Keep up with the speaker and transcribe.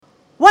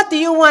What do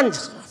you want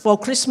for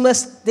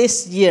Christmas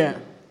this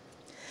year?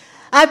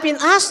 I've been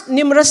asked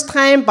numerous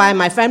times by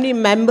my family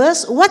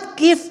members, what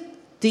gift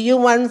do you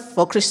want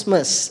for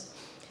Christmas?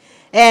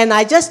 And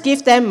I just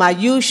give them my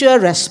usual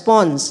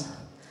response.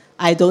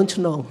 I don't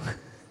know.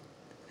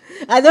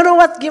 I don't know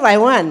what gift I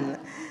want.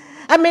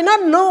 I may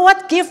not know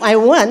what gift I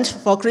want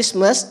for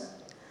Christmas,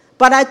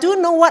 but I do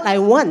know what I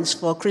want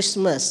for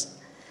Christmas.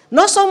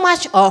 Not so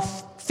much of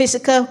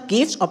physical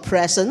gifts or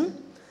present,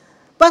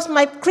 but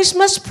my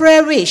Christmas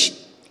prayer wish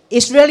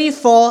is really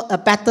for a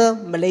better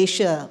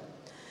Malaysia.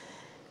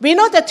 We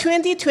know that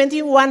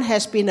 2021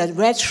 has been a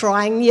very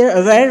trying year,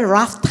 a very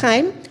rough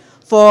time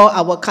for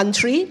our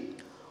country.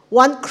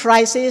 One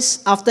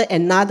crisis after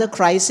another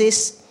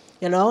crisis,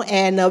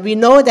 and we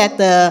know that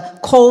the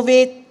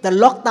COVID, the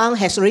lockdown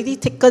has already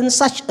taken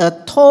such a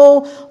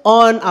toll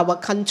on our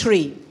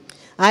country.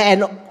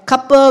 And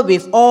coupled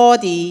with all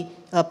the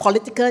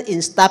political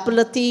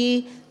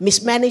instability,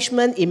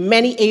 mismanagement in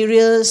many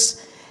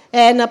areas,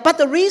 but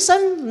the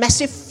recent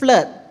massive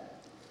flood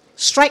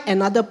strike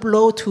another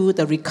blow to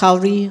the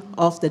recovery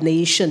of the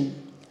nation.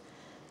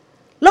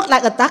 Look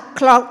like a dark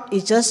cloud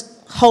is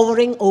just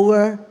hovering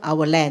over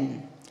our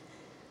land.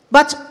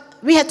 But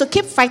we have to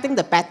keep fighting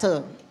the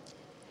battle.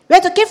 We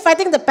have to keep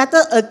fighting the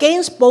battle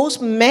against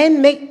both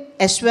man-made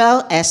as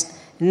well as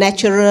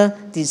natural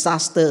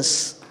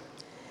disasters.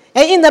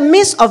 And in the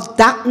midst of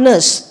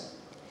darkness,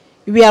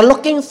 we are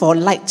looking for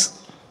light.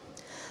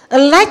 A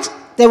light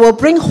that will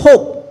bring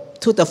hope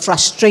to the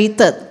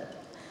frustrated.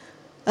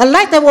 A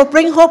light that will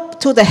bring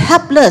hope to the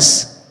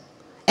helpless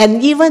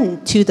and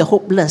even to the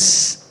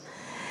hopeless.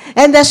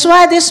 And that's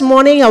why this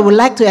morning I would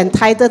like to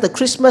entitle the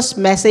Christmas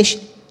message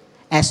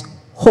as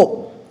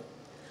Hope.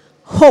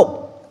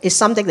 Hope is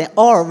something that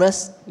all of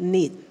us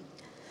need.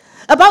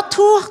 About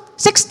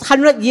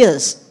 600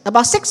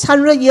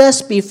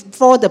 years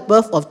before the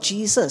birth of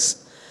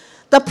Jesus,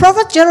 the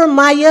prophet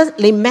Jeremiah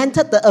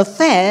lamented the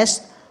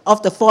affairs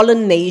of the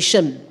fallen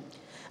nation.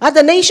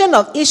 The nation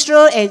of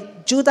Israel and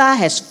Judah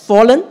has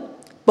fallen,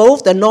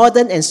 both the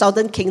northern and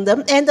southern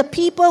kingdom, and the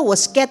people were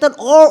scattered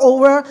all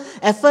over,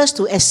 at first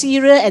to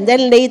Assyria and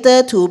then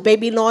later to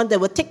Babylon. They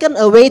were taken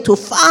away to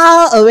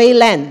far away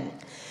land.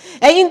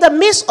 And in the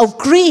midst of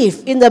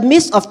grief, in the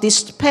midst of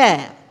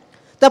despair,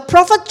 the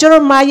prophet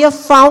Jeremiah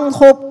found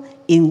hope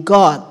in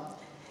God.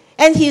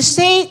 And he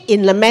said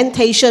in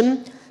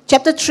Lamentation,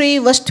 chapter 3,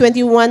 verse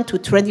 21 to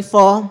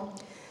 24,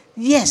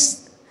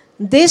 "Yes,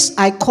 this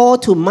I call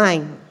to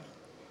mind,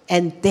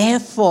 and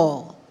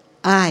therefore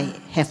I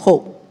have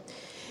hope.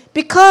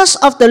 Because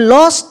of the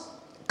Lord's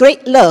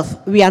great love,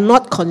 we are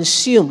not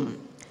consumed,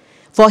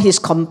 for his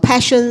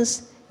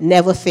compassions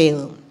never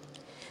fail.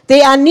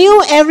 They are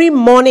new every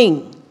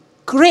morning.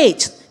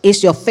 Great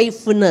is your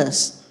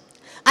faithfulness.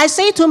 I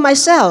say to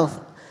myself,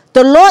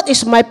 the Lord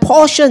is my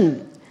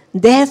portion,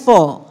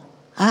 therefore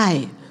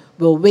I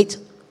will wait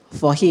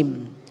for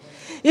him."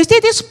 You see,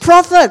 this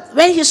prophet,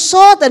 when he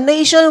saw the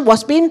nation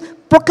was being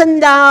broken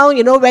down,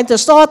 when he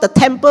saw the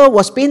temple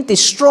was being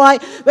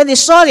destroyed, when he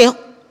saw the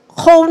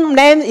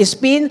homeland is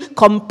being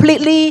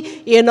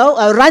completely,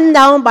 run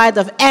down by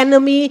the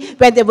enemy,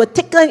 when they were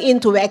taken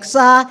into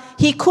exile,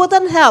 he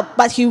couldn't help,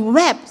 but he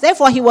wept.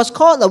 Therefore, he was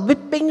called a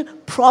weeping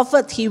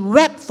prophet. He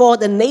wept for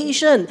the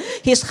nation.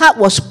 His heart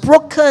was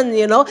broken,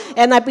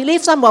 and I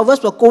believe some of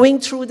us were going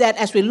through that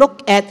as we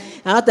look at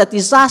the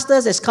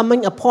disasters that's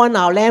coming upon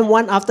our land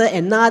one after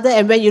another.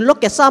 And when you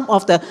look at some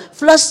of the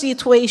flood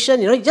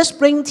situation, it just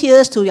brings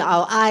tears to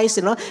our eyes,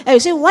 and you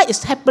say, what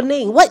is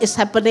happening? What is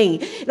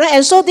happening?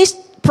 And so this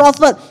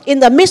prophet, in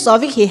the midst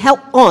of it, he held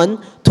on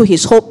to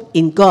his hope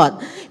in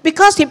God.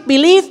 Because he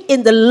believed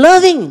in the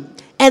loving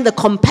and the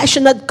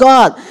compassionate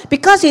God.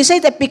 Because he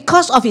said that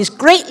because of his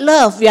great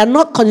love, we are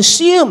not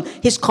consumed.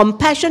 His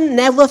compassion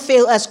never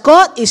fails us.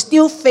 God is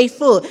still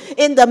faithful.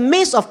 In the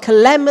midst of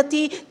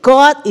calamity,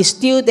 God is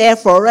still there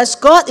for us.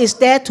 God is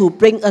there to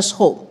bring us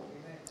hope.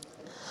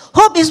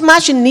 Hope is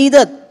much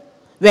needed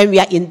when we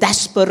are in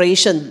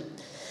desperation.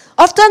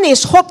 Often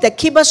it's hope that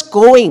keeps us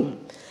going.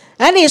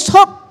 And it's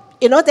hope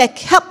that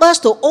help us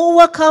to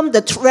overcome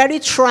the very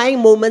trying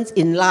moments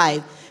in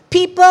life.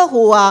 People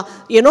who are,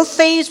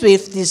 faced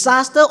with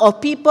disaster, or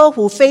people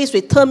who faced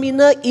with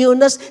terminal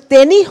illness,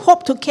 they need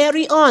hope to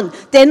carry on.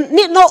 They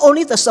need not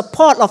only the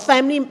support of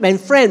family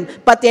and friends,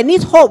 but they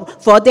need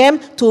hope for them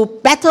to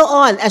battle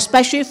on,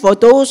 especially for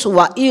those who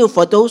are ill,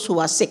 for those who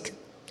are sick.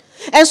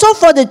 And so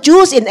for the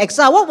Jews in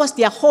exile, what was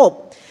their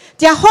hope?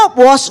 Their hope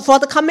was for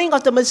the coming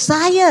of the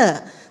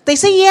Messiah. They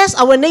say, yes,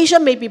 our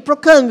nation may be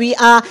broken. We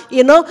are,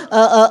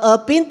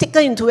 being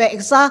taken into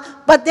exile.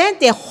 But then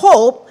they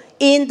hope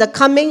in the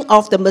coming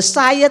of the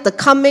Messiah, the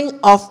coming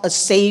of a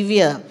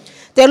Savior.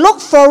 They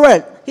look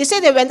forward. He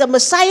said that when the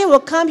Messiah will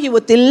come, he will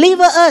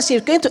deliver us.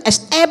 He's going to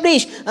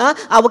establish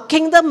our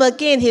kingdom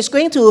again. He's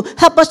going to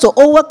help us to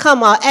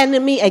overcome our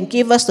enemy and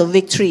give us the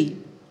victory.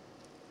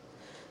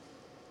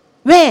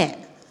 Where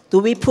do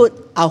we put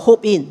our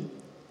hope in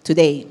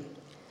today?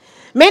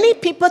 Many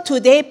people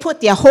today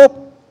put their hope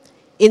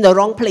in the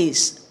wrong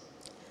place.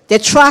 They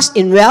trust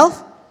in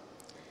wealth.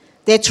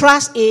 They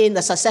trust in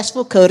a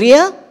successful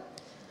career,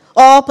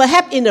 or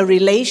perhaps in a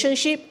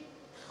relationship,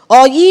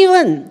 or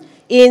even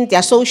in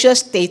their social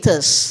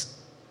status.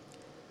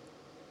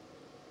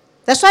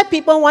 That's why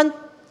people want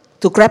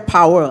to grab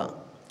power.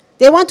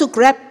 They want to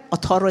grab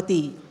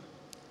authority.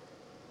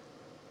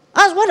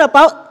 What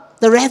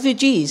about the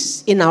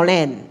refugees in our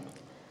land?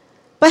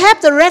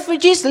 Perhaps the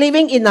refugees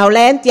living in our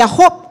land, their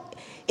hope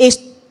is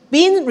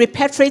being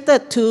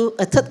repatriated to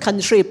a third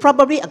country,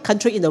 probably a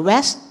country in the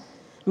West,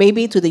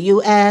 maybe to the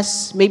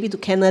US, maybe to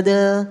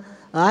Canada,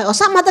 or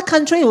some other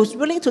country who's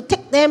willing to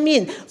take them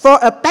in for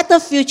a better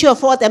future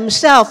for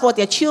themselves, for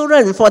their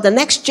children, for the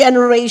next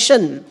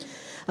generation.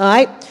 All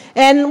right?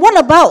 And what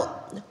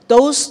about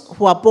those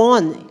who are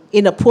born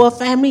in a poor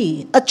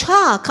family? A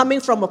child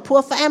coming from a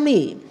poor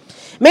family.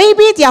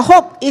 Maybe their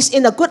hope is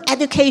in a good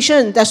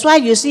education. That's why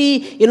you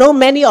see,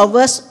 many of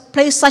us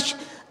place such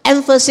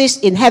emphasis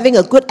in having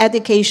a good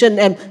education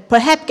and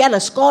perhaps get a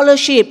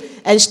scholarship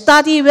and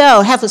study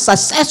well, have a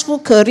successful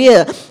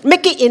career,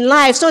 make it in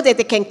life so that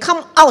they can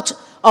come out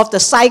of the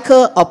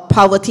cycle of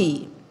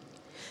poverty.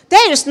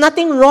 There is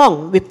nothing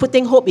wrong with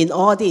putting hope in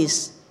all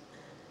this.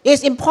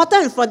 It's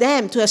important for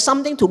them to have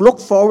something to look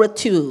forward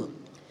to.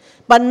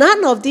 But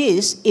none of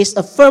this is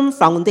a firm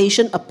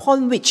foundation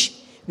upon which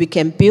we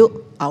can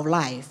build our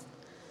life.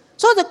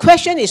 So the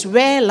question is,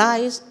 where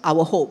lies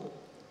our hope?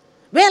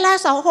 Where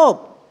lies our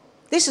hope?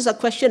 This is a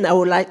question I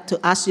would like to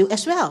ask you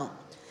as well.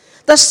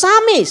 The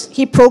psalmist,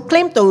 he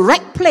proclaimed the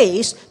right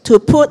place to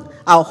put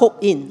our hope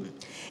in.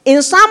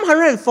 In Psalm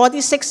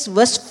 146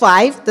 verse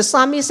 5, the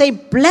psalmist says,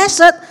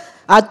 "Blessed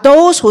are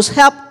those whose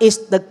help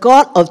is the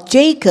God of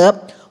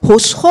Jacob,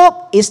 whose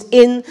hope is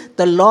in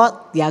the Lord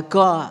their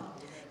God."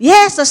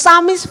 Yes, the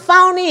psalmist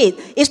found it.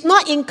 It's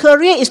not in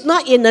Korea. It's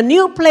not in a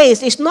new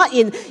place. It's not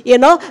in,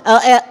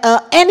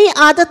 any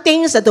other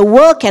things that the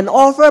world can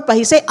offer. But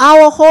he said,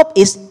 our hope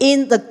is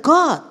in the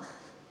God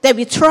that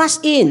we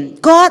trust in.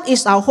 God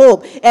is our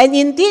hope. And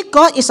indeed,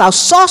 God is our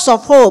source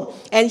of hope.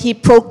 And he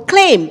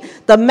proclaimed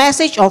the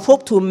message of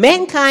hope to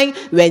mankind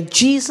when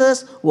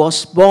Jesus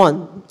was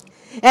born.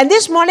 And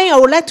this morning, I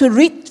would like to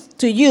read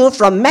to you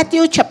from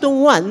Matthew chapter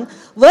 1,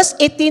 verse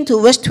 18 to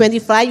verse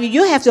 25. If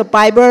you have your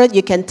Bible,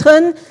 you can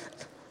turn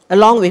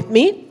along with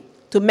me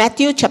to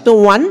Matthew chapter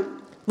 1,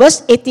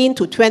 verse 18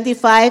 to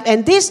 25.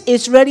 And this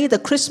is really the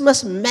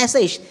Christmas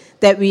message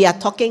that we are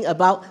talking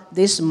about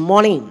this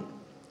morning.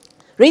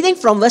 Reading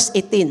from verse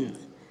 18.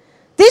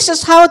 This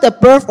is how the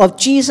birth of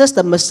Jesus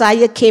the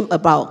Messiah came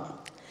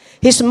about.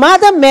 His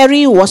mother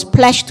Mary was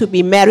pledged to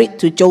be married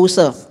to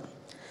Joseph.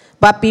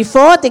 But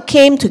before they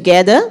came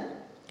together,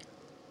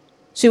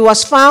 she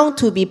was found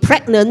to be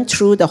pregnant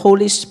through the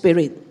Holy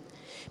Spirit.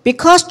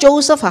 Because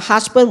Joseph, her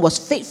husband, was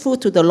faithful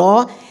to the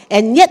law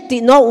and yet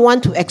did not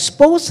want to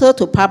expose her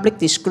to public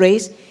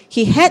disgrace,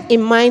 he had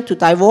in mind to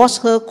divorce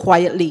her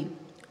quietly.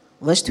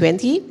 Verse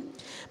 20.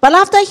 But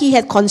after he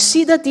had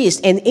considered this,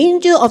 an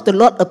angel of the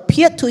Lord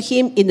appeared to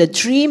him in a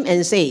dream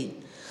and said,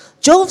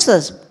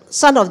 "Joseph,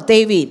 son of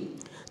David,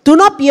 do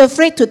not be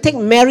afraid to take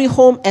Mary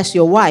home as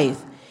your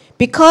wife,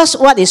 because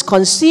what is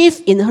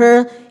conceived in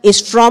her is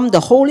from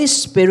the Holy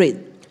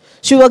Spirit.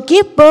 She will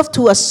give birth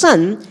to a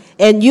son,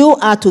 and you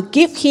are to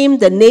give him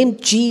the name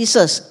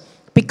Jesus,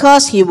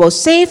 because he will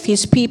save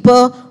his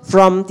people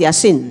from their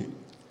sin."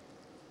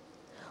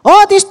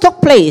 All this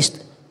took place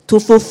to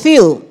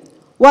fulfill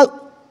what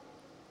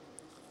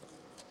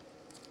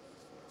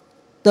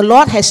the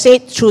Lord has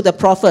said through the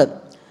prophet.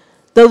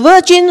 The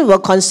virgin will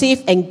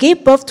conceive and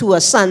give birth to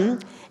a son,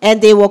 and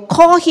they will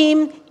call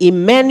him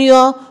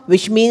Emmanuel,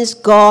 which means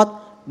God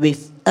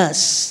with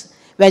us.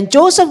 When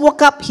Joseph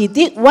woke up, he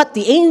did what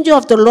the angel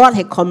of the Lord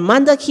had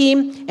commanded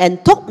him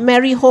and took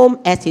Mary home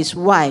as his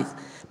wife.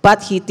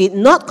 But he did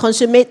not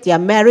consummate their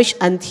marriage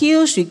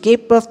until she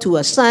gave birth to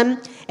a son,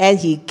 and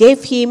he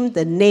gave him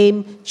the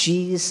name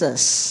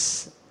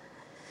Jesus.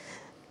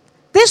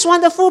 This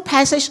wonderful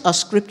passage of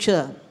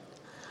scripture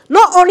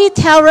not only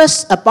tells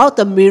us about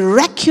the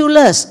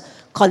miraculous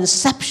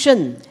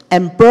conception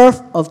and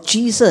birth of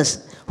Jesus,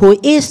 who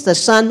is the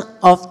Son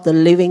of the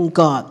living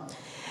God.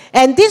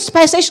 And this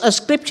passage of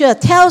scripture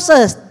tells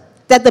us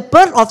that the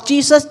birth of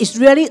Jesus is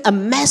really a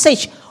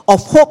message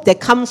of hope that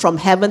comes from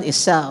heaven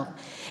itself.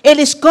 It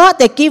is God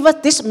that gives us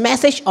this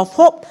message of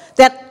hope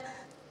that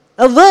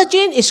a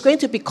virgin is going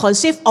to be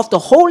conceived of the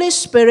Holy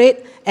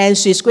Spirit, and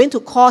she's going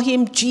to call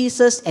him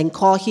Jesus and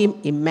call him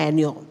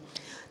Emmanuel.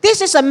 This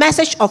is a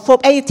message of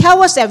hope, and it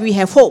tells us that we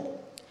have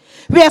hope.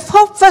 We have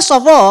hope, first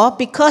of all,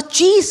 because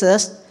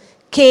Jesus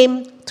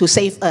came to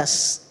save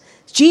us.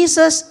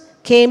 Jesus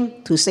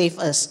came to save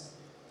us.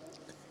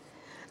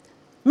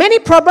 Many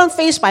problems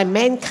faced by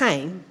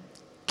mankind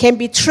can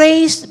be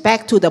traced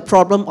back to the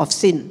problem of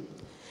sin.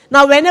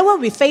 Now, whenever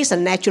we face a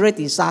natural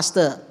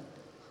disaster,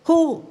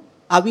 who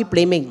are we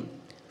blaming?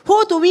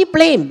 Who do we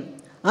blame?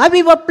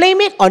 We will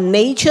blame it on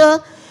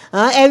nature,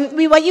 and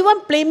we will even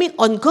blame it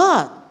on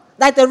God.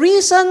 Like the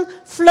recent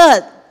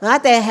flood,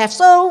 they have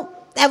so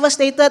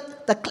devastated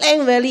the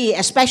Klang Valley,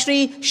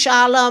 especially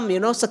Shalom,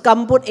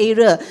 Sakambut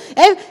area.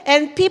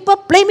 And people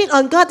blame it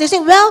on God. They say,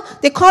 well,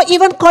 they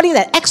even call it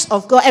the acts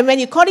of God. And when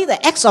you call it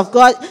the acts of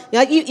God,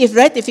 it's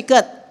very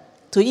difficult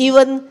to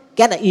even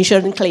get an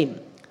insurance claim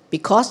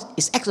because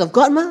it's acts of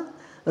God,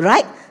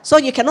 right? So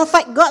you cannot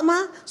fight God,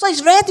 So it's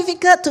very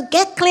difficult to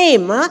get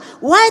claim.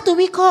 Why do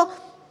we call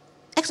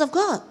acts of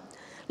God?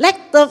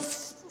 Like the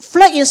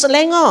flood in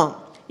Selangor.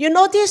 You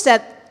notice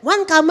that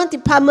one government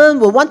department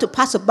will want to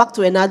pass a buck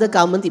to another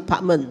government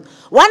department.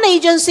 One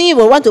agency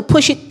will want to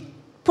push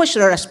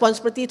the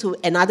responsibility to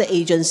another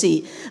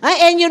agency.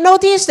 And you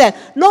notice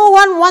that no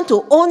one wants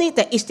to own it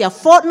that it's their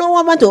fault. No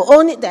one wants to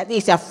own it that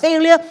it's their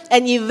failure.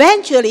 And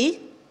eventually,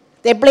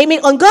 they blame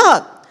it on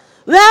God.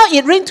 Well,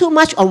 it rained too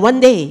much on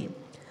one day.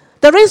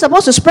 The rain is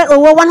supposed to spread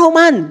over one whole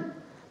month.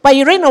 But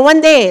it rained on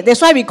one day.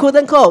 That's why we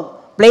couldn't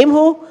cope. Blame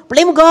who?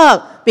 Blame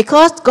God.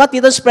 Because God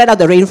didn't spread out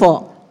the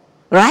rainfall.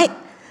 Right?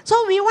 So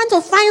we want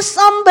to find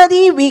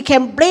somebody we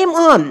can blame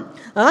on.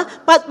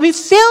 But we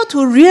fail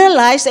to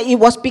realize that it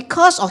was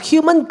because of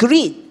human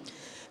greed.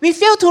 We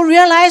fail to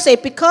realize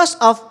that because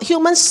of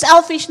human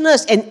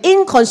selfishness and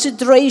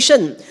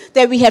inconsideration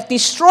that we have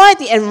destroyed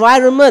the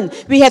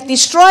environment, we have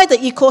destroyed the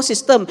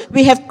ecosystem,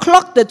 we have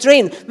clogged the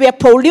drain, we have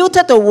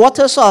polluted the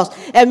water source,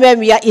 and when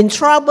we are in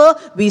trouble,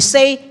 we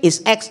say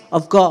it's acts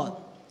of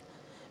God.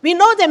 We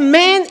know that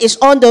man is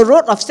on the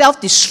road of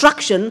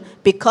self-destruction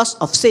because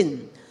of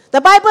sin. The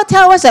Bible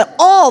tells us that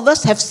all of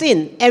us have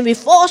sinned and we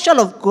fall short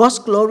of God's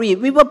glory.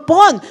 We were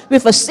born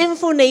with a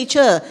sinful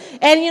nature.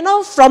 And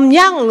from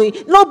young,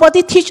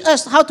 nobody teach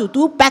us how to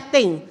do bad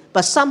things,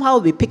 but somehow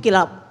we pick it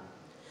up.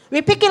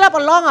 We pick it up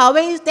along our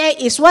way. There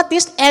is what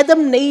this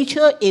Adam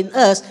nature in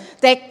us,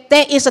 that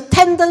there is a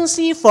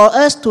tendency for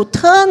us to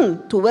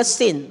turn towards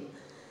sin.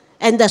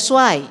 And that's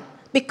why,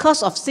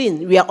 because of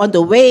sin, we are on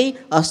the way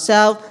of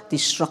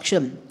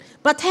self-destruction.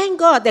 But thank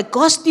God that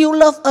God still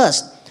loves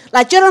us.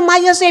 Like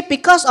Jeremiah said,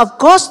 because of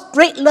God's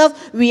great love,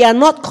 we are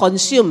not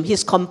consumed.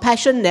 His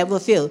compassion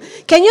never fails.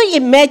 Can you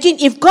imagine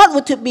if God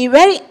were to be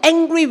very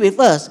angry with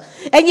us,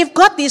 and if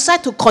God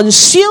decided to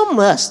consume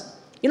us?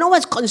 You know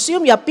what's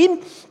consumed? You have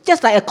been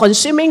just like a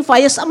consuming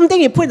fire.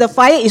 Something you put in the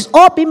fire is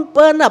all being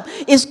burned up.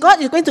 If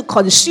God is going to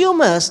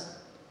consume us,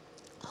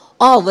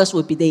 all of us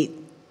will be dead.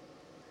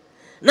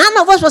 None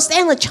of us will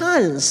stand a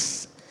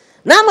chance.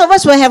 None of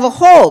us will have a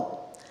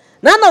hope.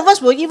 None of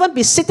us will even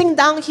be sitting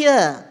down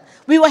here.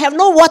 We will have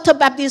no water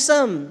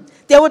baptism.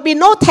 There will be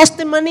no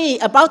testimony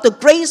about the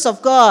grace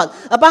of God,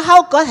 about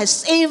how God has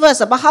saved us,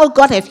 about how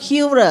God has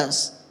healed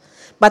us.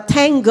 But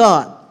thank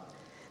God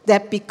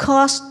that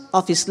because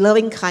of His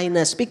loving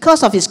kindness,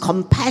 because of His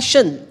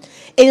compassion,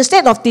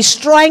 instead of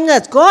destroying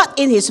us, God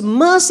in His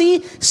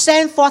mercy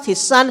sent forth His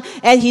Son,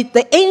 and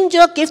the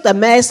angel gave the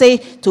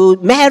message to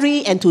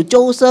Mary and to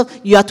Joseph,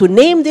 you are to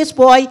name this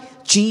boy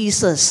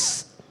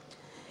Jesus.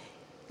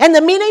 And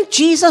the meaning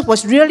Jesus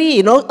was really,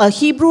 a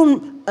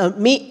Hebrew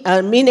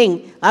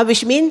meaning,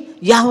 which means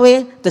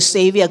Yahweh the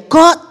Savior,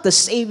 God the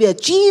Savior.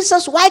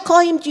 Jesus, why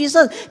call Him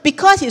Jesus?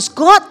 Because He's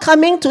God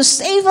coming to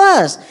save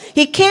us.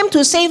 He came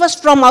to save us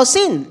from our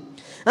sin.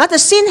 The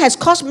sin has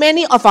caused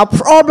many of our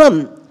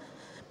problems.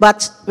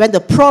 But when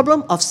the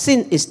problem of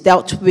sin is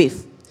dealt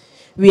with,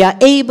 we are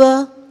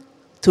able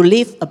to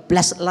live a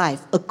blessed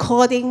life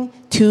according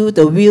to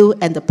the will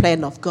and the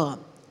plan of God.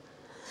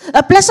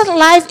 A blessed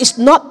life does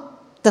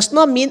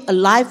not mean a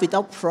life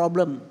without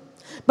problem.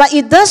 But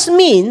it does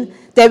mean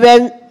that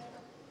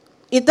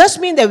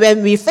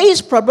when we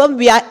face problem,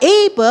 we are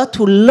able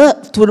to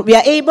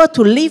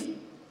live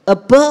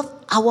above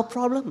our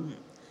problem.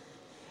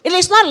 It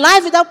is not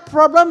life without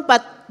problem,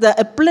 but the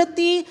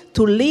ability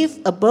to live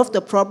above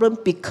the problem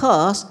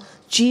because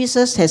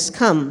Jesus has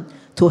come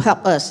to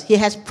help us. He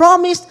has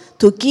promised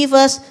to give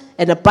us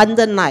an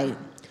abundant life.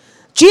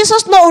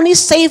 Jesus not only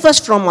saves us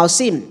from our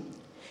sin,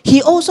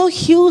 He also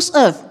heals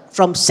us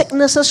from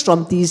sicknesses,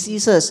 from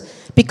diseases,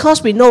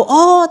 because we know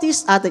all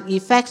these are the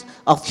effects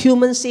of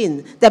human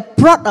sin that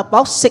brought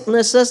about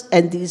sicknesses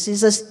and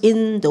diseases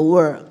in the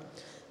world.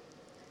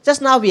 Just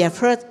now we have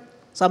heard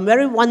some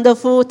very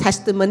wonderful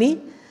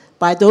testimony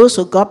by those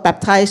who got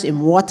baptized in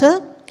water,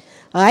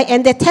 right?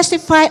 And they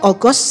testify of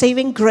God's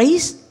saving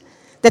grace,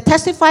 they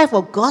testify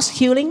of God's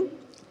healing,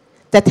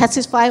 they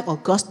testify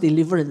of God's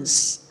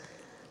deliverance,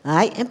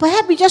 right? And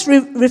perhaps we just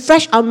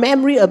refresh our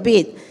memory a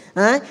bit.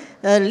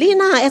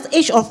 Lena, at the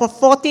age of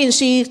 14,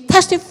 she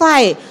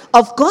testified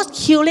of God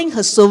healing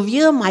her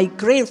severe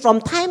migraine. From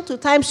time to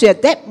time, she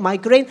had that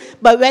migraine.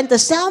 But when the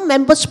cell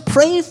members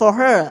prayed for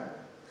her,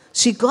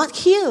 she got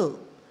healed.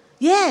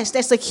 Yes,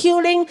 there's a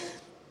healing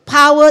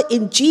power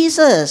in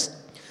Jesus.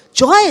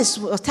 Joyce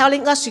was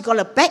telling us she got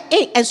a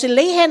backache and she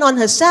laid hand on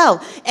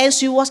herself and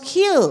she was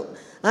healed.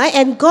 Right?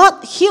 And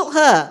God healed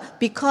her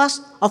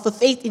because of her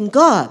faith in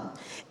God.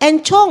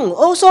 And Chong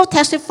also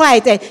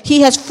testified that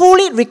he has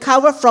fully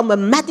recovered from a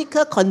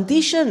medical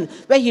condition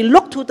where he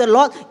looked to the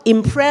Lord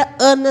in prayer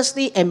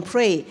earnestly and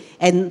prayed.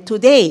 And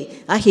today,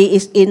 he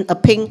is in a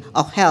pink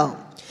of health.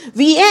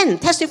 Vianne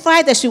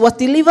testified that she was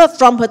delivered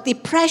from her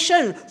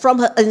depression, from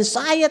her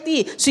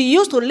anxiety. She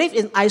used to live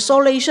in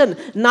isolation.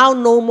 Now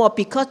no more,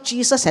 because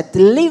Jesus had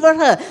delivered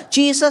her.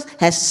 Jesus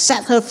has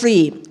set her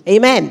free.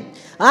 Amen.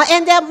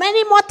 And there are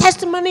many more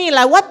testimonies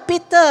like what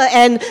Peter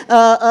and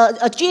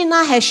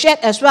Gina has shared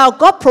as well.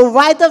 God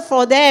provided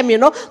for them,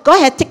 God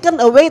had taken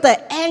away the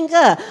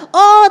anger.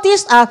 All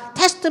these are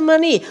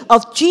testimony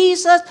of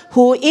Jesus,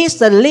 who is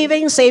the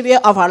living Savior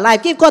of our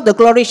life. Give God the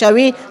glory, shall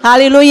we?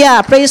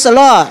 Hallelujah. Praise the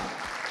Lord.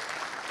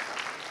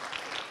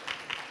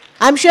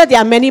 I'm sure there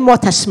are many more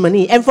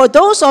testimonies. And for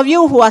those of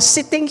you who are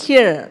sitting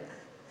here,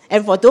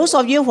 and for those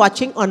of you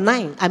watching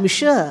online, I'm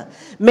sure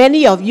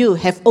many of you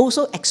have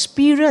also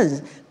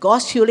experienced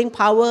God's healing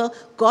power,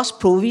 God's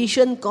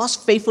provision, God's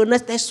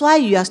faithfulness. That's why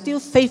you are still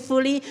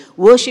faithfully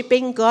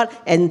worshiping God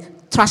and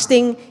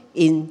trusting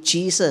in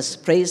Jesus.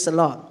 Praise the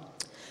Lord.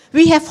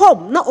 We have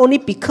hope not only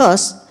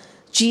because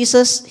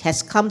Jesus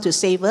has come to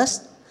save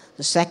us.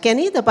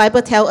 Secondly, the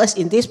Bible tells us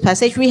in this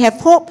passage, we have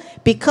hope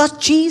because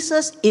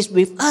Jesus is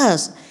with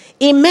us.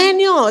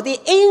 Emmanuel, the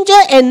angel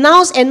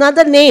announced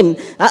another name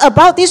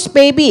about this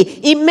baby.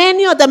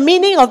 Emmanuel, the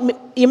meaning of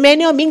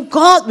Emmanuel means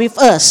God with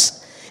us.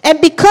 And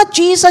because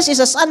Jesus is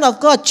the Son of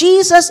God,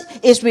 Jesus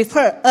is with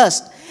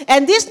us.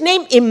 And this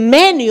name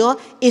Emmanuel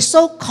is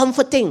so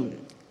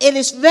comforting. It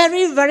is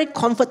very, very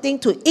comforting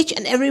to each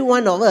and every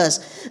one of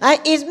us.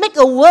 It makes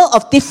a world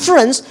of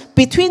difference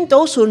between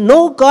those who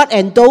know God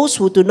and those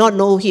who do not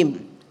know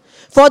Him.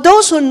 For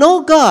those who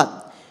know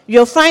God,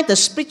 you'll find the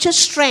spiritual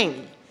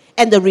strength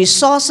and the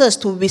resources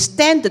to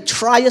withstand the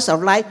trials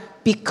of life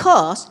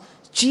because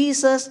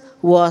Jesus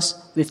was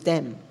with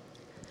them.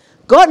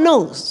 God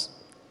knows,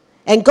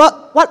 and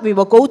God, what we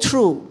will go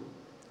through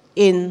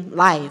in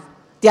life.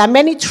 There are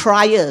many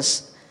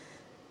trials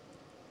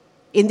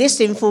in this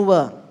sinful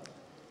world.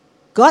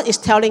 God is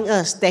telling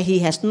us that He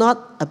has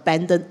not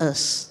abandoned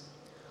us.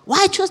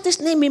 Why I chose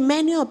this name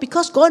Emmanuel?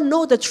 Because God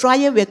knows the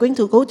trial we are going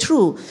to go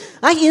through.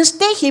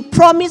 Instead, He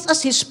promised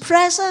us His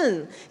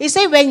presence. He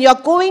said, when you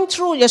are going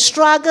through your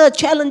struggle,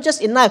 challenges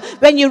in life,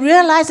 when you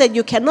realize that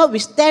you cannot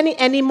withstand it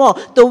anymore,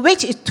 the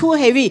weight is too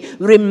heavy,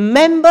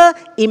 remember,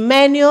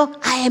 Emmanuel,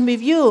 I am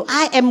with you.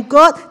 I am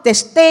God that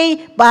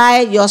stay by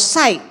your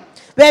side.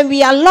 When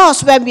we are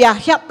lost, when we are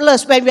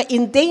helpless, when we are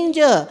in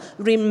danger,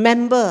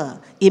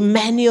 remember,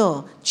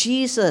 Emmanuel,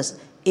 Jesus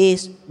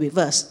is with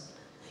us.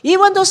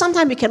 Even though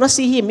sometimes we cannot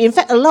see Him. In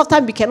fact, a lot of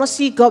times we cannot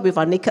see God with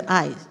our naked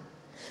eyes.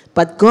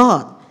 But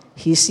God,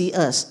 He sees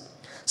us.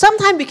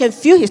 Sometimes we can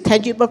feel His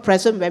tangible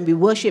presence when we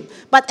worship.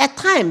 But at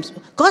times,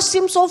 God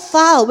seems so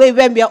far away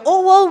when we are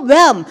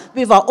overwhelmed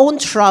with our own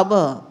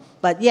trouble.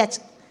 But yet,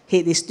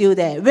 He is still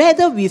there.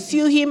 Whether we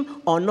feel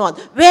Him or not,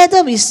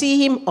 whether we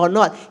see Him or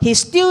not, He's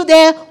still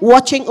there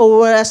watching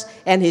over us,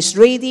 and He's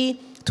ready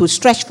to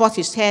stretch forth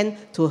His hand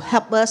to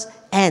help us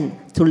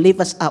and to lift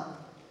us up.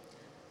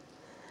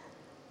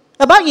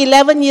 About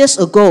 11 years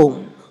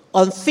ago,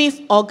 on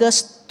 5th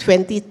August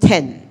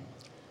 2010,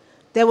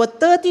 there were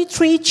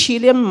 33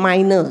 Chilean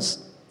miners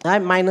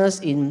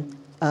in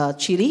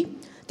Chile.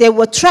 They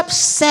were trapped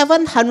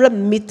 700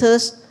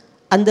 meters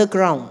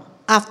underground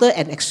after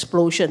an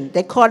explosion.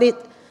 They call it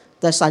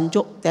the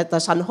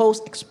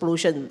Sanjos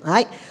explosion,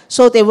 right?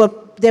 So they were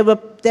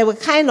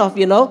kind of,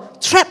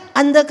 trapped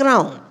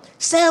underground,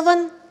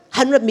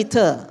 700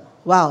 meters.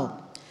 Wow.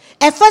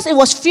 At first, it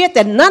was feared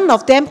that none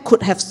of them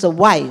could have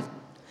survived.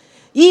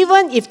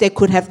 Even if they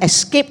could have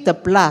escaped the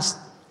blast,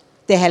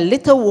 they had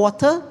little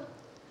water,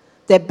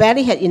 they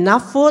barely had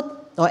enough food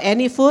or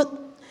any food,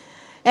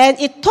 and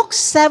it took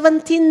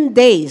 17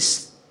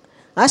 days,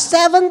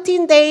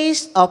 17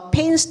 days of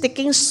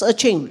painstaking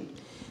searching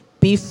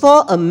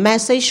before a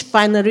message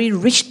finally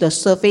reached the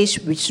surface,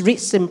 which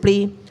reads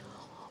simply,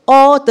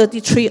 all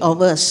 33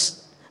 of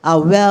us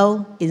are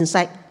well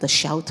inside the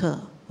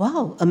shelter.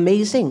 Wow,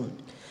 amazing.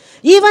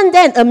 Even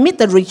then, amid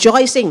the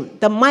rejoicing,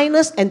 the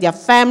miners and their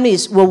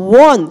families were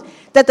warned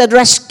that the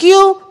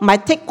rescue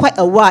might take quite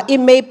a while. It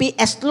may be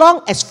as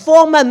long as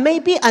 4 months,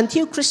 maybe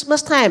until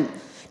Christmas time.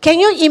 Can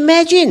you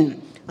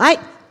imagine, right?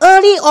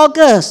 Early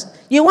August,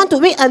 you want to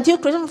wait until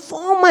Christmas,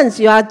 4 months,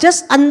 you are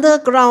just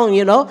underground,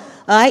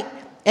 right?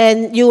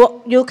 And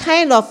you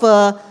kind of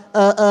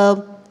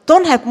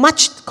don't have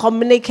much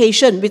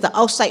communication with the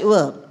outside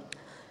world.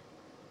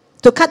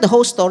 To cut the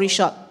whole story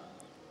short,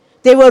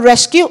 they were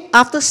rescued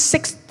after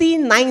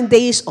 69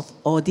 days of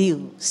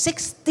ordeal.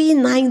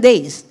 69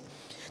 days.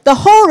 The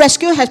whole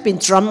rescue has been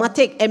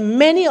dramatic, and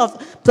many of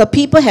the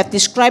people have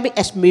described it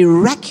as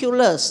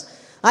miraculous.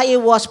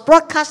 It was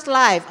broadcast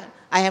live.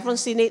 I haven't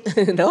seen it,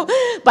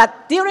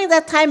 But during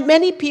that time,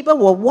 many people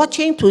were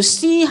watching to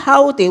see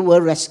how they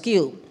were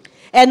rescued.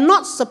 And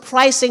not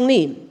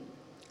surprisingly,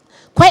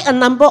 quite a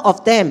number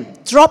of them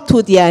dropped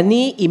to their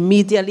knee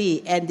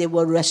immediately, and they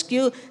were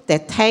rescued. They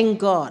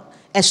thanked God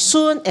as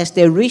soon as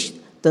they reached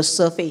the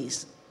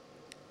surface.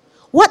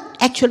 What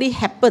actually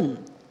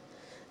happened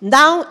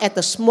down at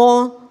the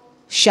small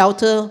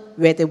shelter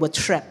where they were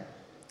trapped?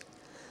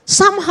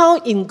 Somehow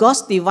in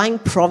God's divine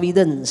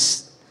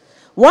providence,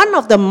 one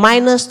of the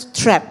miners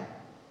trapped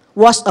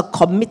was a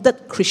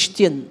committed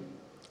Christian.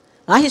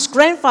 His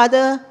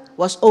grandfather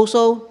was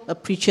also a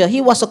preacher.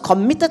 He was a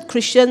committed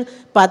Christian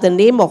by the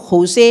name of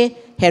Jose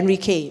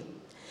Henrique.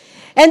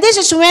 And this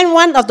is when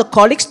one of the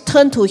colleagues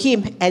turned to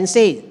him and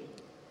said,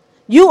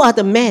 "You are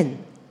the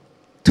man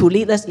to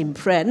lead us in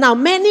prayer." Now,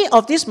 many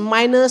of these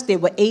miners, they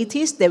were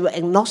atheists, they were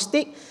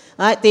agnostic,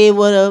 they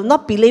were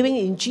not believing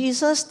in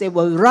Jesus, they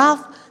were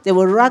rough, they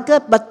were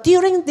rugged. But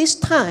during this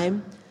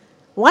time,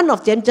 one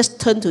of them just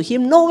turned to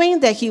him,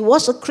 knowing that he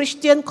was a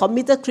Christian,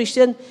 committed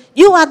Christian.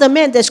 "You are the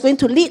man that's going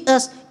to lead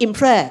us in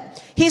prayer."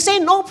 He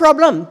said, "No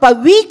problem,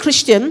 but we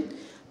Christians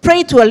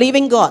pray to a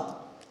living God.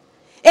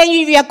 And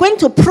if we are going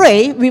to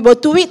pray, we will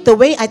do it the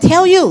way I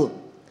tell you."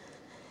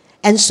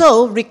 And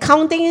so,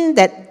 recounting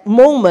that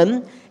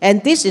moment,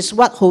 and this is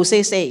what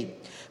Jose said,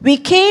 "We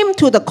came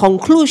to the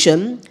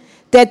conclusion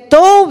that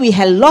though we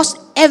had lost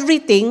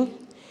everything,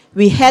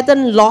 we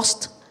hadn't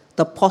lost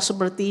the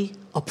possibility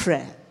of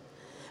prayer."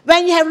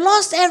 When you have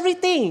lost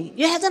everything,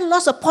 you haven't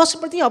lost the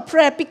possibility of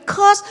prayer,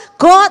 because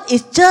God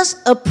is just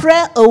a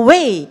prayer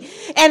away.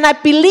 And I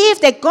believe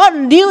that God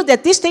knew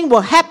that this thing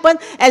will happen,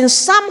 and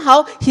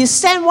somehow He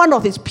sent one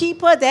of His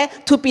people there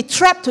to be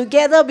trapped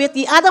together with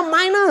the other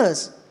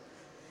miners.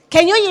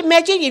 Can you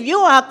imagine if you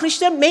are a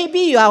Christian,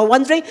 maybe you are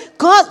wondering,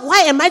 "God,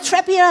 why am I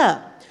trapped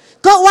here?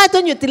 God, why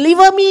don't you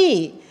deliver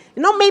me?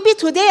 Maybe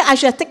today I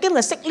should have taken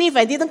a sick leave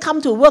and didn't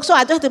come to work so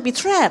I don't have to be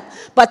trapped."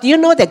 But do you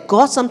know that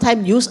God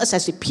sometimes uses us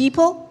as a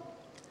people?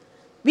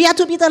 We are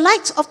to be the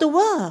lights of the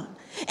world.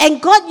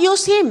 And God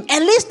used him.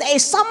 At least there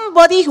is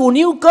somebody who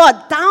knew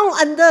God down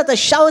under the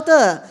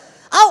shelter.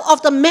 Out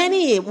of the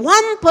many,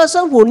 one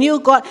person who knew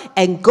God,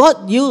 and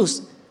God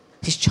used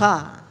his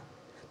child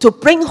to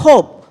bring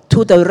hope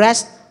to the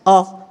rest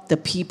of the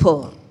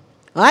people.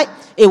 Right?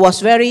 It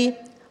was really,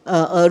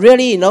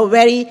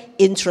 very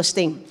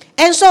interesting.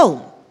 And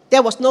so,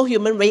 there was no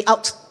human way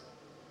out.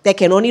 They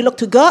can only look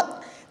to God.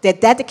 They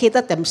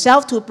dedicated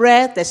themselves to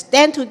prayer. They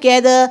stand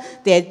together.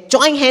 They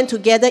join hands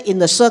together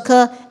in a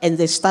circle, and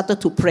they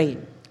started to pray.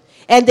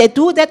 And they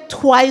do that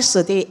twice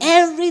a day.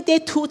 Every day,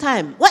 2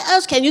 times. What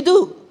else can you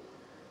do?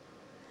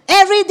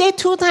 Every day,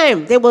 2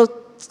 times. They will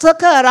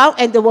circle around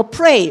and they will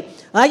pray.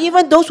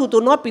 Even those who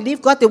do not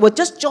believe God, they will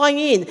just join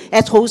in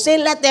as Jose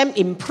led them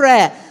in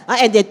prayer.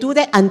 And they do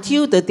that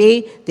until the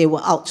day they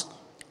were out.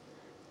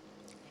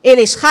 It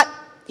is hard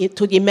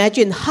to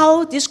imagine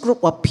how this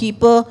group of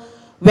people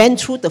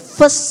went through the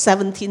first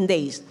 17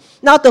 days.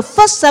 Now, the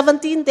first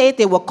 17 days,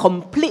 they were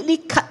completely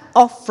cut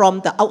off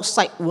from the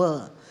outside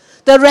world.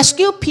 The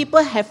rescue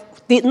people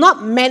did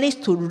not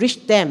manage to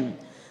reach them.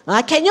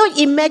 Can you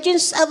imagine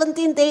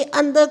 17 days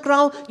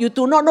underground? You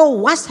do not know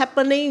what's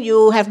happening.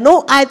 You have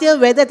no idea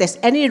whether there's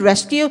any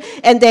rescue,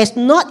 and there's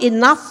not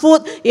enough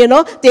food.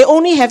 They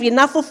only have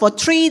enough food for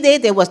 3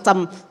 days. There was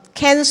some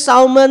canned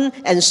salmon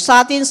and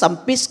sardines, some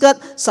biscuit,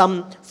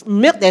 some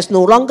milk that's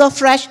no longer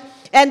fresh.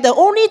 And the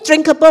only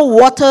drinkable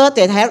water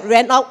that had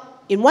ran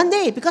out in 1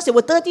 day, because there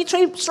were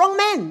 33 strong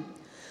men.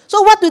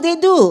 So what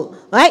do?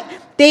 Right?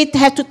 They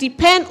have to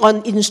depend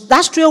on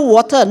industrial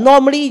water,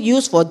 normally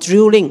used for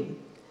drilling.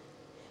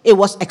 It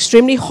was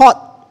extremely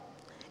hot,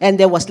 and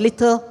there was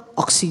little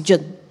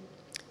oxygen.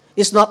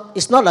 It's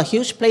not a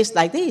huge place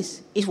like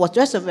this. It was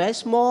just a very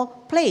small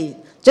place.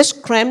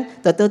 Just crammed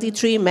the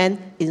 33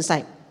 men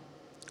inside.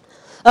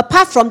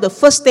 Apart from the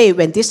first day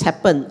when this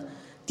happened,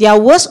 their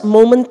worst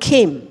moment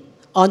came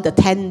on the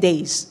 10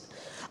 days.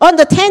 On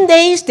the 10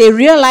 days, they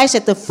realized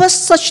that the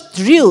first search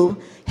drill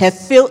had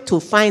failed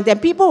to find them.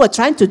 People were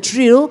trying to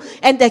drill,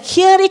 and they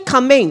hear it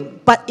coming,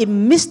 but it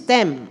missed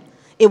them.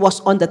 It was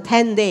on the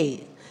 10th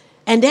day.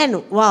 And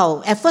then,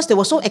 wow, at first they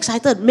were so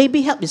excited,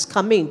 maybe help is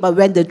coming. But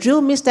when the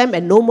drill missed them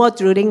and no more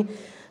drilling,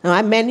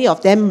 many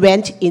of them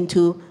went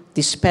into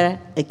despair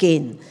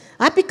again.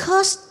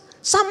 Because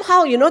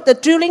somehow, the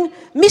drilling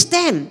missed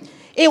them.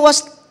 It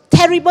was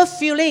terrible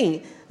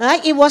feeling.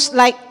 It was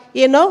like,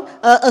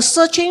 a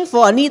searching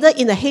for a needle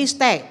in a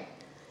haystack.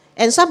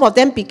 And some of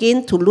them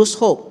began to lose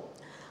hope.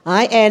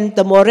 And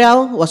the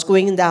morale was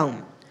going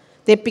down.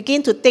 They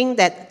begin to think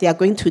that they are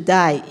going to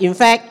die. In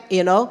fact,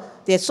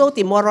 they're so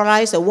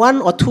demoralized that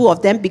 1 or 2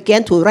 of them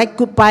began to write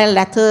goodbye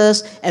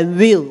letters and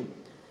will.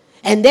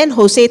 And then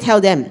Jose tell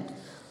them,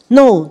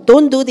 "No,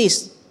 don't do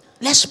this.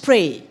 Let's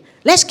pray.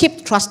 Let's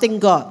keep trusting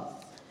God."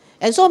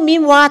 And so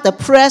meanwhile, the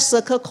prayer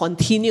circle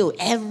continued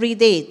every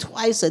day,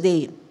 twice a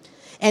day.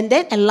 And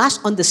then at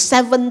last on the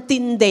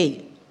 17th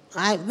day,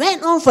 I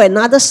went on for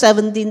another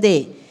 17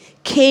 days,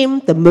 came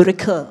the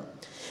miracle.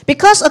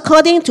 Because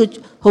according to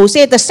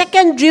Jose, the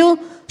second drill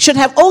should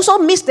have also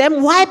missed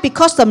them. Why?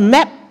 Because the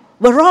map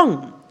were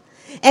wrong.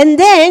 And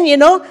then,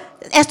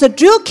 as the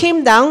drill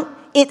came down,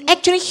 it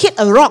actually hit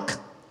a rock.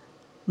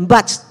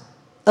 But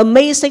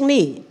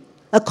amazingly,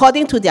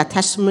 according to their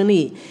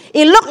testimony,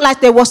 it looked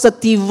like there was a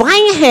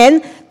divine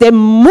hand that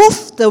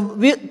moved the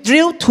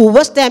drill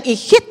towards them. It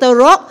hit the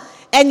rock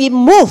and it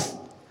moved.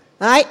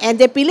 Right? And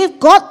they believe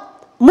God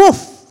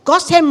moved.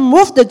 God's hand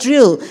moved the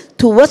drill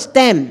towards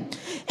them.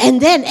 And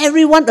then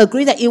everyone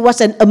agreed that it was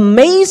an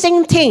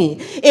amazing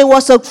thing. It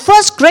was the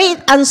first great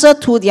answer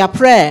to their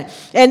prayer.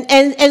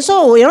 And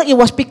so, it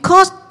was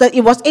because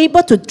it was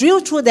able to drill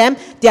through them,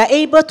 they are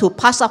able to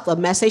pass up the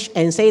message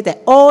and say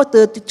that all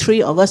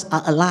 33 of us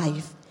are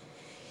alive.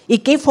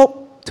 It gave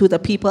hope to the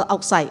people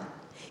outside.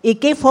 It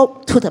gave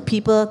hope to the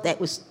people that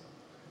was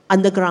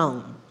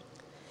underground.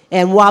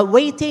 And while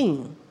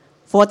waiting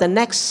for the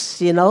next,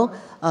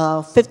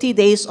 50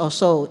 days or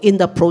so, in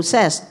the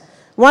process,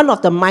 one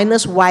of the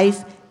miner's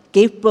wife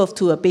gave birth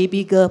to a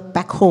baby girl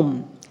back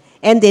home.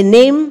 And they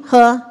named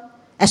her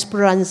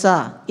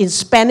Esperanza. In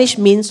Spanish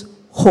means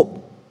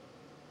hope.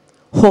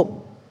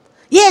 Hope.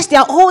 Yes, they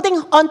are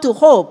holding on to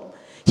hope.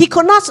 He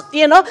could not,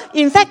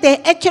 in fact, they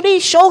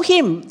actually show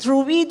him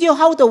through video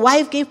how the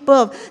wife gave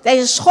birth. There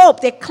is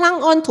hope. They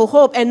clung on to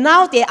hope. And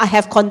now they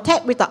have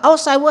contact with the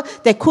outside world.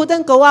 They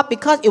couldn't go up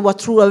because it was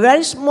through a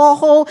very small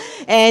hole.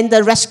 And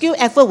the rescue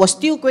effort was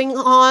still going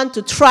on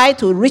to try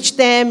to reach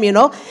them,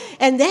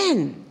 And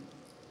then,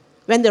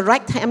 when the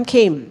right time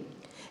came,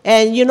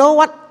 and you know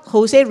what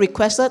Jose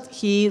requested?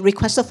 He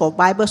requested for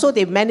Bible. So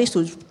they managed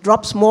to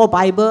drop small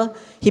Bible.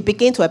 He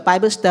began to have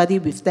Bible study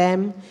with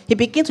them. He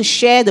began to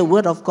share the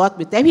word of God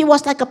with them. He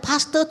was like a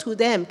pastor to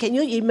them. Can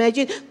you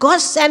imagine? God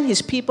sent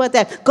his people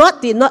there.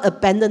 God did not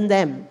abandon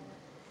them.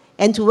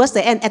 And towards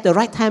the end, at the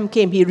right time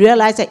came, he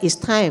realized that it's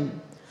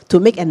time to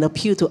make an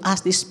appeal to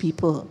ask these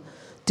people,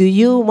 do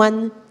you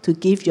want to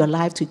give your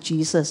life to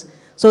Jesus?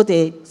 So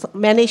they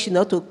managed,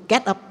 to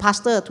get a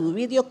pastor to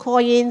video call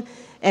in.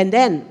 And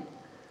then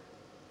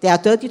there are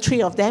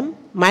 33 of them,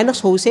 minus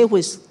Jose, who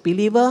is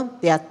believer.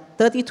 There are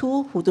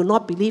 32 who do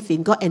not believe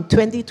in God, and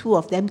 22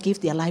 of them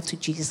give their life to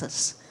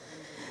Jesus.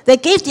 They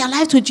gave their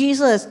life to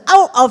Jesus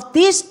out of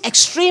these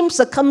extreme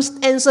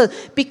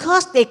circumstances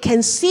because they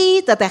can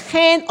see that the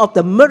hand of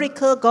the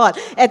miracle God,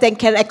 and they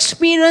can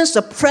experience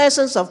the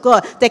presence of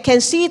God. They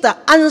can see the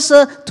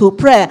answer to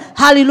prayer.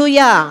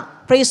 Hallelujah.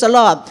 Praise the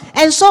Lord.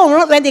 And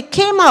so when they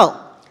came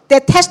out, they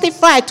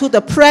testified to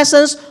the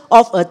presence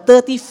of a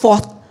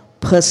 34th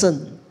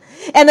person.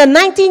 And a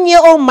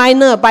 19-year-old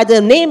miner by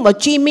the name of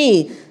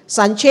Jimmy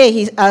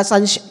Sanchez,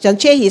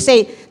 he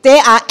said,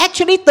 there are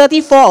actually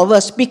 34 of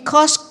us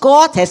because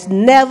God has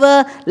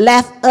never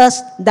left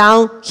us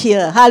down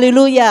here.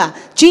 Hallelujah.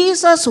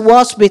 Jesus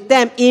was with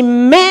them.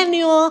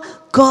 Emmanuel,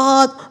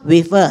 God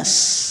with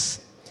us.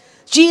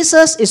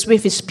 Jesus is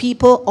with his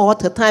people all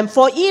the time.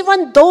 For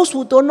even those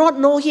who do not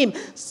know him,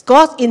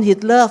 God in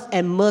his love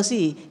and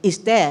mercy is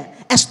there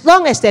as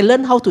long as they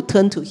learn how to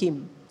turn to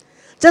him.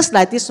 Just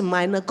like this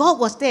miner, God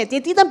was there. They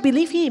didn't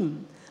believe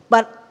him.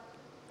 But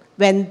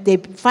when they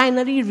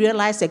finally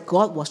realized that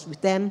God was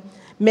with them,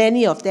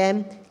 many of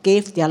them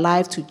gave their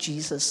life to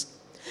Jesus.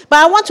 But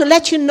I want to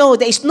let you know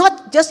that it's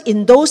not just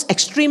in those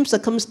extreme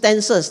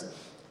circumstances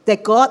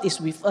that God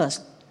is with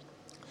us.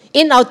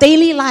 In our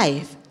daily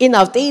life, in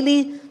our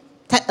daily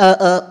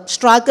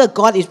struggle,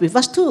 God is with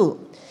us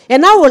too.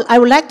 And now I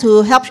would like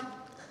to help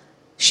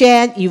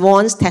share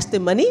Yvonne's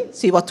testimony.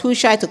 She was too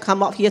shy to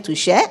come up here to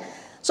share.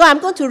 So I'm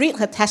going to read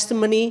her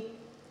testimony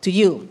to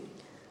you.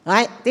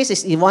 Right? This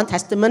is Yvonne's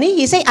testimony.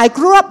 He said, I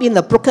grew up in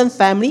a broken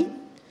family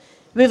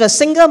with a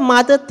single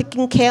mother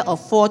taking care of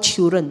 4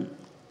 children.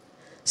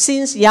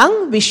 Since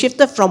young, we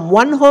shifted from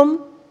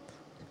home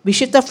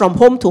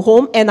to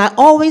home, and I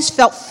always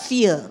felt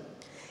fear,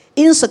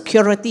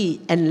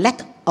 insecurity, and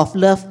lack of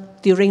love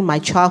during my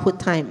childhood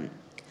time.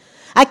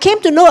 I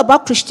came to know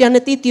about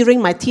Christianity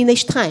during my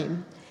teenage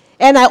time,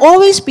 and I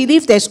always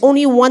believed there's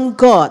only one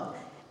God,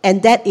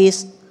 and that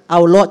is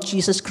our Lord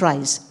Jesus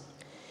Christ.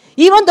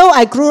 Even though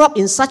I grew up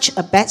in such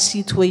a bad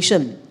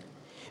situation,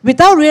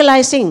 without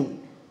realizing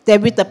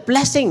that with the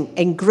blessing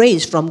and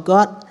grace from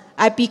God,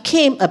 I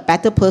became a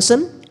better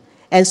person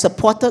and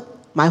supported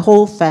my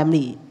whole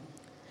family.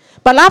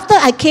 But after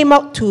I came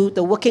out to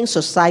the working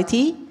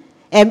society,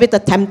 and with the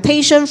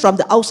temptation from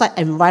the outside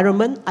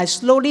environment, I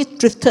slowly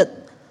drifted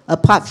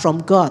apart from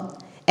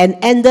God and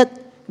ended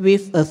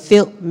with a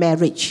failed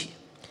marriage.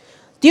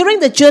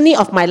 During the journey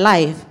of my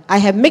life, I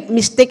have made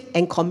mistakes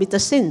and committed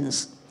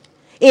sins.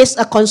 It's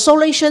a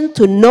consolation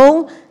to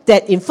know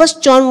that in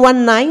 1 John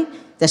 1:9,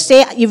 that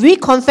says, if we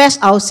confess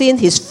our sin,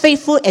 he's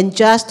faithful and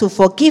just to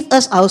forgive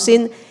us our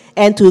sin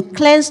and to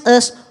cleanse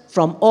us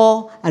from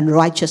all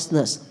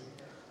unrighteousness.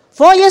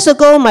 4 years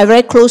ago, my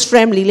very close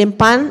friend Lilian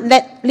Pan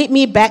led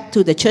me back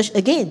to the church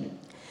again.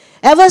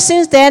 Ever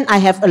since then, I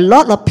have a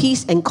lot of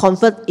peace and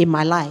comfort in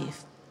my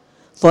life.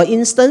 For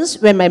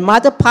instance, when my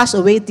mother passed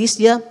away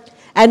this year,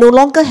 I no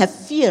longer have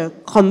fear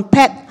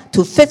compared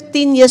to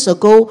 15 years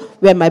ago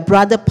when my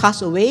brother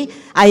passed away.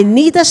 I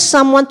needed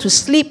someone to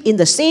sleep in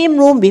the same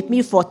room with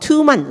me for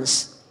 2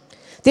 months.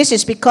 This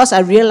is because I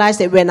realized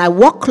that when I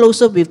walk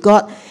closer with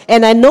God,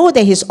 and I know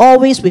that he's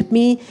always with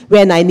me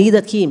when I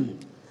needed him.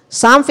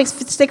 Psalm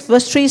 56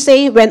 verse 3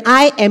 says, when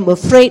I am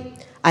afraid,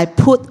 I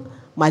put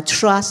my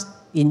trust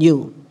in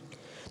you.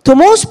 To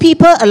most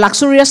people, a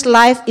luxurious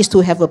life is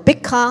to have a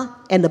big car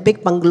and a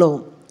big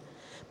bungalow.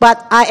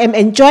 But I am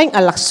enjoying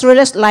a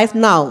luxurious life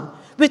now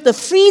with the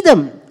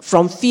freedom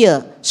from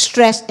fear,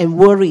 stress, and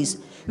worries,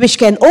 which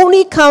can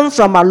only come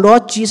from our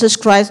Lord Jesus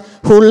Christ,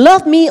 who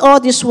loved me all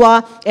this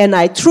while, and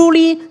I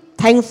truly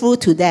thankful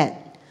to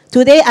that.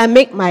 Today, I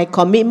make my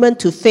commitment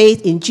to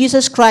faith in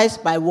Jesus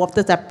Christ by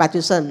water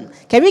baptism.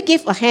 Can we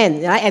give a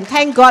hand, right, and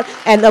thank God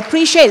and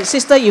appreciate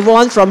Sister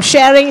Yvonne from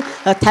sharing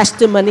her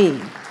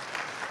testimony.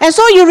 And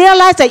so you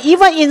realize that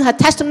even in her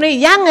testimony,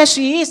 young as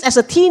she is, as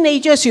a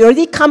teenager, she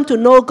already come to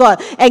know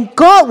God. And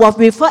God was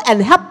with her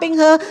and helping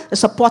her,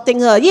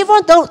 supporting her.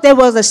 Even though there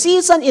was a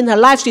season in her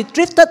life, she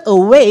drifted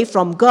away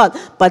from God,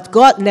 but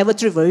God never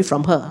drifted away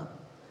from her.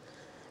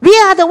 We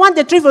are the one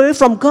that drift away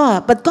from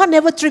God, but God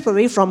never drifted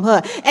away from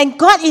her. And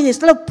God in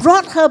His love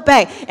brought her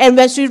back. And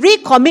when she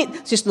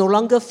recommit, she's no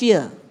longer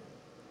fear.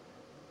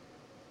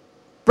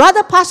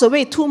 Brother passed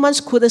away, 2 months,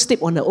 couldn't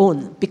sleep on her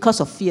own because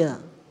of fear.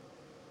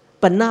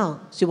 But now,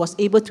 she was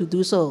able to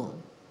do so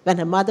when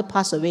her mother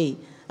passed away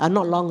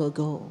not long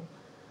ago.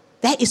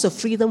 That is a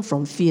freedom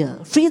from fear,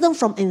 freedom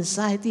from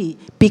anxiety,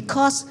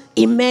 because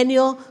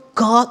Emmanuel,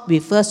 God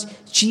with us,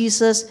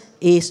 Jesus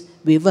is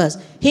with us.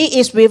 He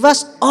is with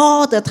us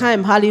all the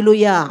time.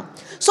 Hallelujah.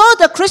 So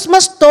the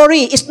Christmas story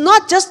is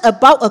not just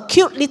about a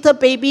cute little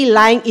baby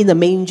lying in a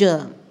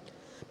manger,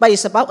 but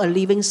it's about a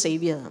living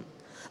Savior.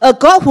 A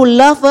God who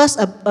loves us,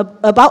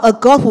 about a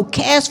God who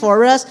cares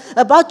for us,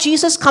 about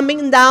Jesus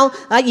coming down.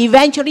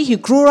 Eventually, He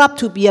grew up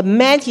to be a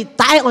man. He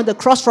died on the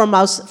cross for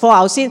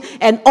our sin.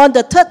 And on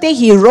the third day,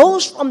 He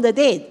rose from the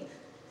dead.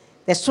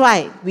 That's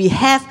why we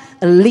have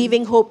a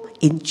living hope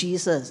in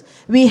Jesus.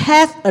 We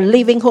have a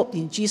living hope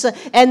in Jesus.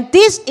 And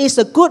this is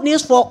the good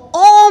news for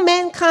all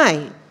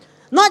mankind.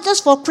 Not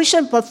just for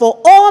Christians, but for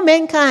all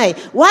mankind.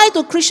 Why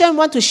do Christians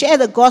want to share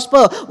the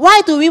gospel? Why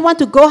do we want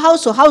to go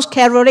house to house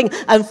caroling?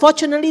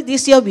 Unfortunately,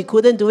 this year we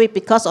couldn't do it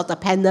because of the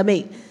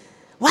pandemic.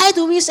 Why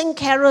do we sing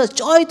carols,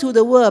 joy to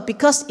the world?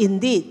 Because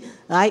indeed,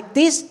 right,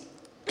 this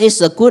is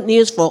the good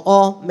news for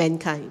all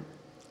mankind.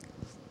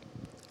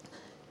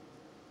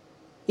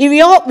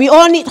 We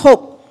all need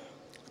hope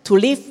to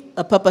live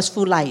a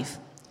purposeful life.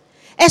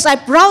 As I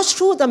browse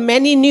through the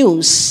many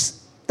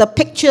news, the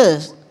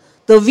pictures,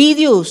 the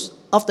videos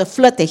of the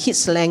flood that hit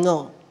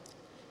Selangor,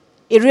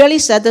 it really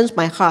saddens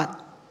my heart.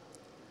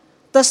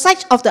 The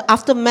sight of the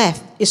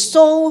aftermath is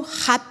so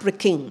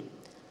heartbreaking.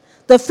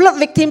 The flood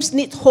victims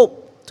need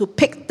hope to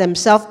pick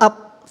themselves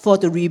up for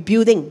the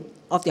rebuilding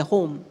of their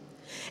home.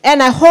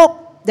 And I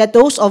hope that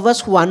those of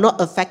us who are not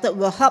affected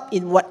will help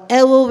in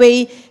whatever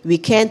way we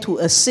can to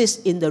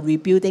assist in the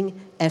rebuilding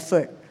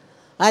effort.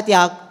 There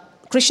are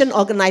Christian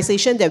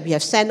organizations that we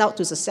have sent out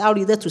to the cell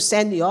leader to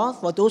send you off.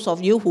 For those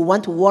of you who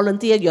want to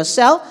volunteer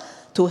yourself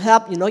to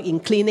help, in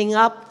cleaning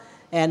up.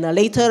 And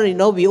later,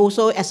 we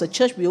also, as a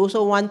church, we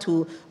also want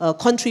to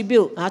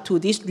contribute to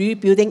this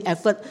rebuilding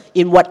effort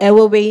in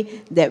whatever way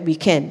that we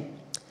can.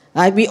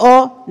 We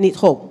all need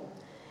hope.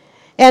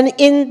 And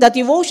in the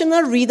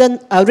devotional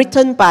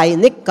written by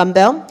Nick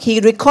Campbell, he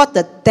recorded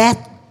the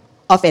death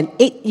of an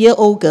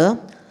 8-year-old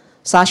girl,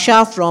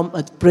 Sasha, from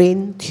a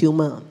brain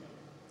tumor.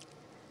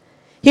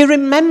 He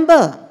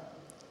remembered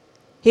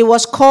he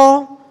was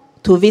called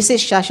to visit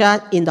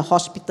Sasha in the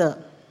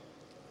hospital.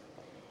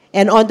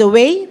 And on the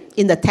way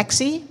in the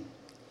taxi,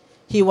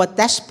 he was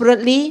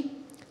desperately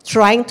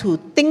trying to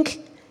think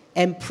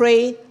and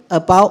pray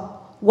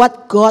about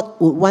what God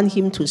would want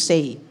him to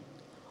say.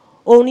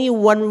 Only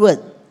one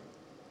word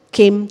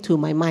came to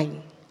my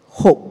mind: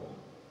 hope.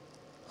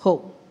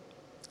 Hope.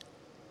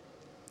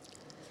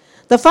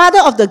 The father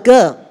of the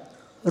girl,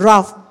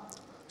 Ralph,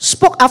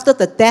 spoke after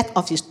the death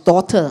of his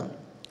daughter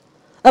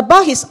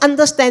about his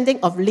understanding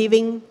of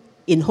living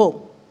in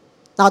hope.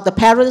 Now, the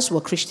parents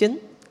were Christian.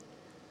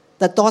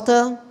 The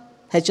daughter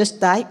had just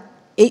died,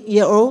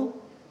 8-year-old,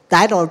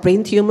 died of a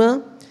brain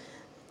tumor.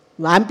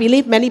 I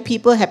believe many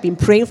people have been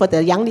praying for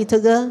the young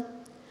little girl,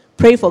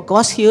 pray for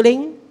God's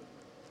healing.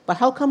 But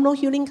how come no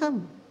healing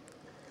come?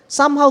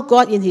 Somehow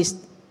God, in His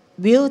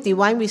will,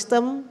 divine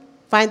wisdom,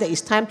 find that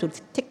it's time to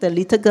take the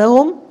little girl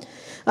home.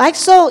 Right?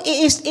 So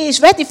it is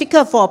very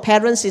difficult for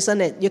parents,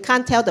 isn't it? You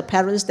can't tell the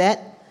parents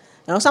that.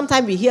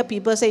 Sometimes we hear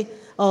people say,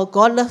 oh,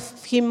 God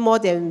loves him more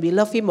than we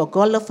love him, or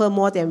God loves her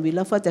more than we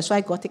love her, that's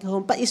why God take her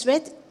home. But it's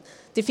very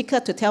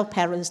difficult to tell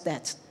parents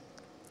that,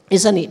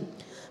 isn't it?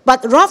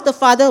 But Ralph, the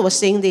father, was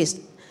saying this.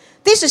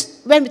 This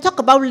is, when we talk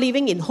about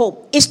living in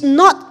hope, it's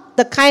not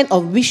the kind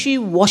of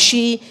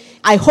wishy-washy,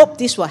 I hope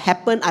this will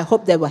happen, I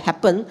hope that will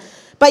happen,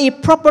 but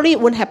it probably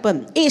won't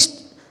happen.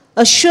 It's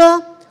a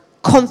sure,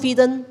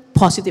 confident,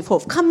 positive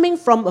hope. Coming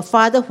from a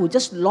father who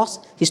just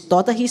lost his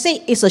daughter, he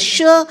said it's a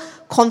sure,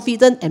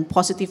 confident, and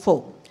positive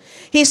hope.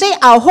 He said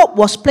our hope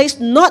was placed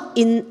not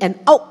in an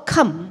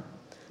outcome,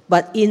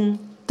 but in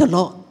the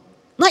Lord.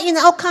 Not in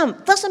the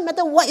outcome. Doesn't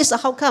matter what is the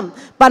outcome,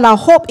 but our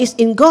hope is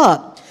in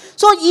God.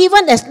 So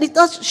even as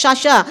little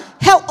Sasha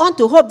held on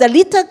to hope, the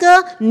little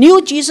girl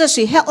knew Jesus.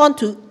 She held on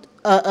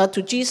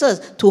to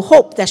Jesus, to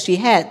hope that she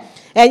had.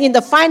 And in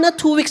the final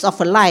 2 weeks of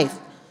her life,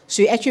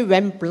 she actually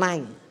went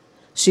blind.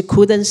 She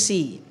couldn't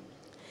see.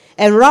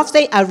 And Ralph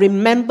said, I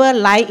remember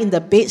lying in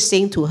the bed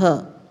saying to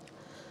her,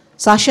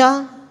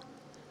 Sasha,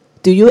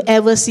 do you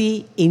ever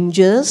see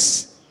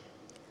angels?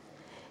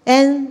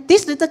 And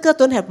this little girl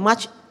don't have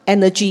much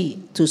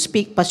energy to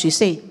speak, but she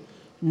said,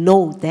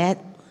 "No, Dad."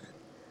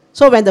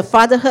 So when the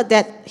father heard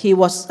that, he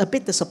was a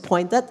bit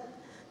disappointed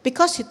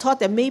because he thought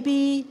that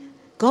maybe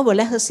God will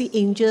let her see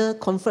angel,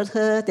 comfort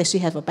her, that she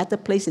have a better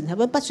place in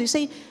heaven. But she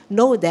said,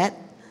 "No, Dad."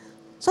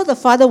 So the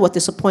father was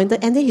disappointed,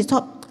 and then he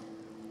thought,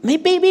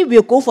 maybe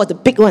we'll go for the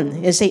big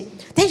one. Then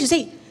she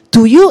said,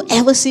 "Do you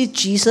ever see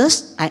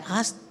Jesus?" I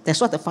asked.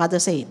 That's what the father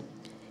said.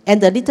 And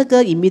the little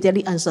girl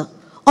immediately answered,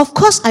 "Of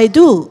course I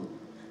do.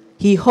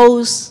 He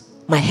holds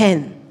my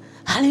hand."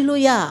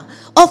 Hallelujah.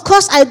 "Of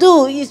course I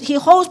do. He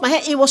holds my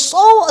hand." It was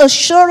so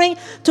assuring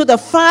to the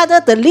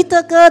father. The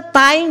little girl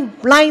dying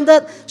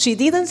blinded. She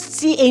didn't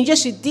see angels.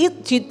 She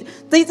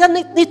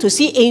didn't need to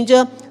see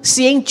angel.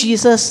 Seeing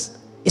Jesus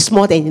is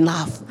more than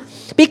enough.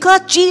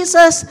 Because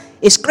Jesus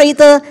is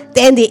greater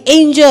than the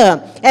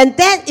angel. And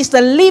that is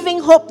the living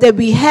hope that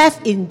we have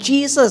in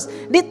Jesus.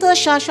 Little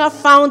Shasha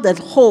found the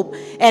hope,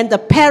 and the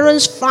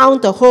parents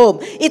found the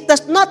hope. It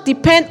does not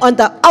depend on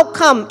the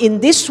outcome in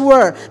this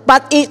world,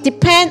 but it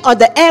depends on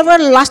the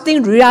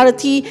everlasting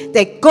reality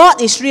that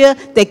God is real,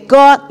 that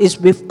God is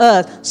with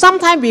us.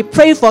 Sometimes we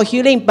pray for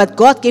healing, but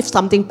God gives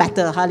something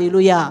better.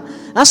 Hallelujah.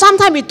 Now,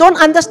 sometimes we don't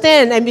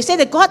understand, and we say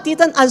that God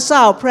didn't answer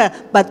our prayer,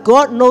 but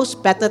God knows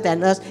better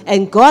than us,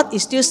 and God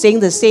is still saying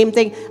the same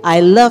thing.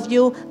 I love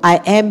you.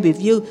 I am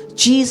with you.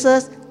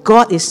 Jesus,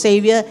 God is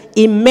Savior.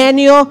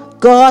 Emmanuel,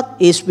 God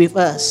is with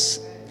us.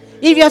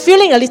 If you are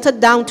feeling a little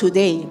down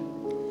today,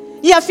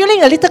 you are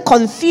feeling a little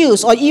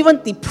confused or even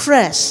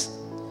depressed,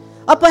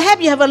 or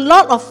perhaps you have a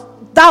lot of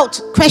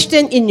doubt,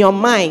 question in your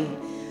mind,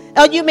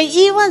 or you may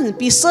even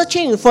be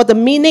searching for the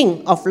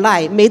meaning of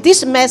life, may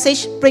this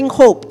message bring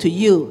hope to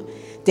you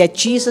that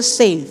Jesus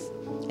saves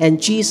and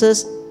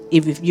Jesus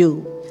is with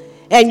you.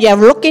 And you are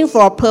looking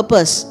for a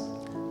purpose,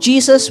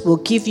 Jesus will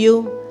give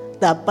you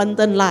the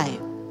abundant life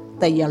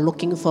that you are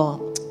looking for.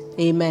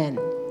 Amen.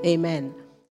 Amen.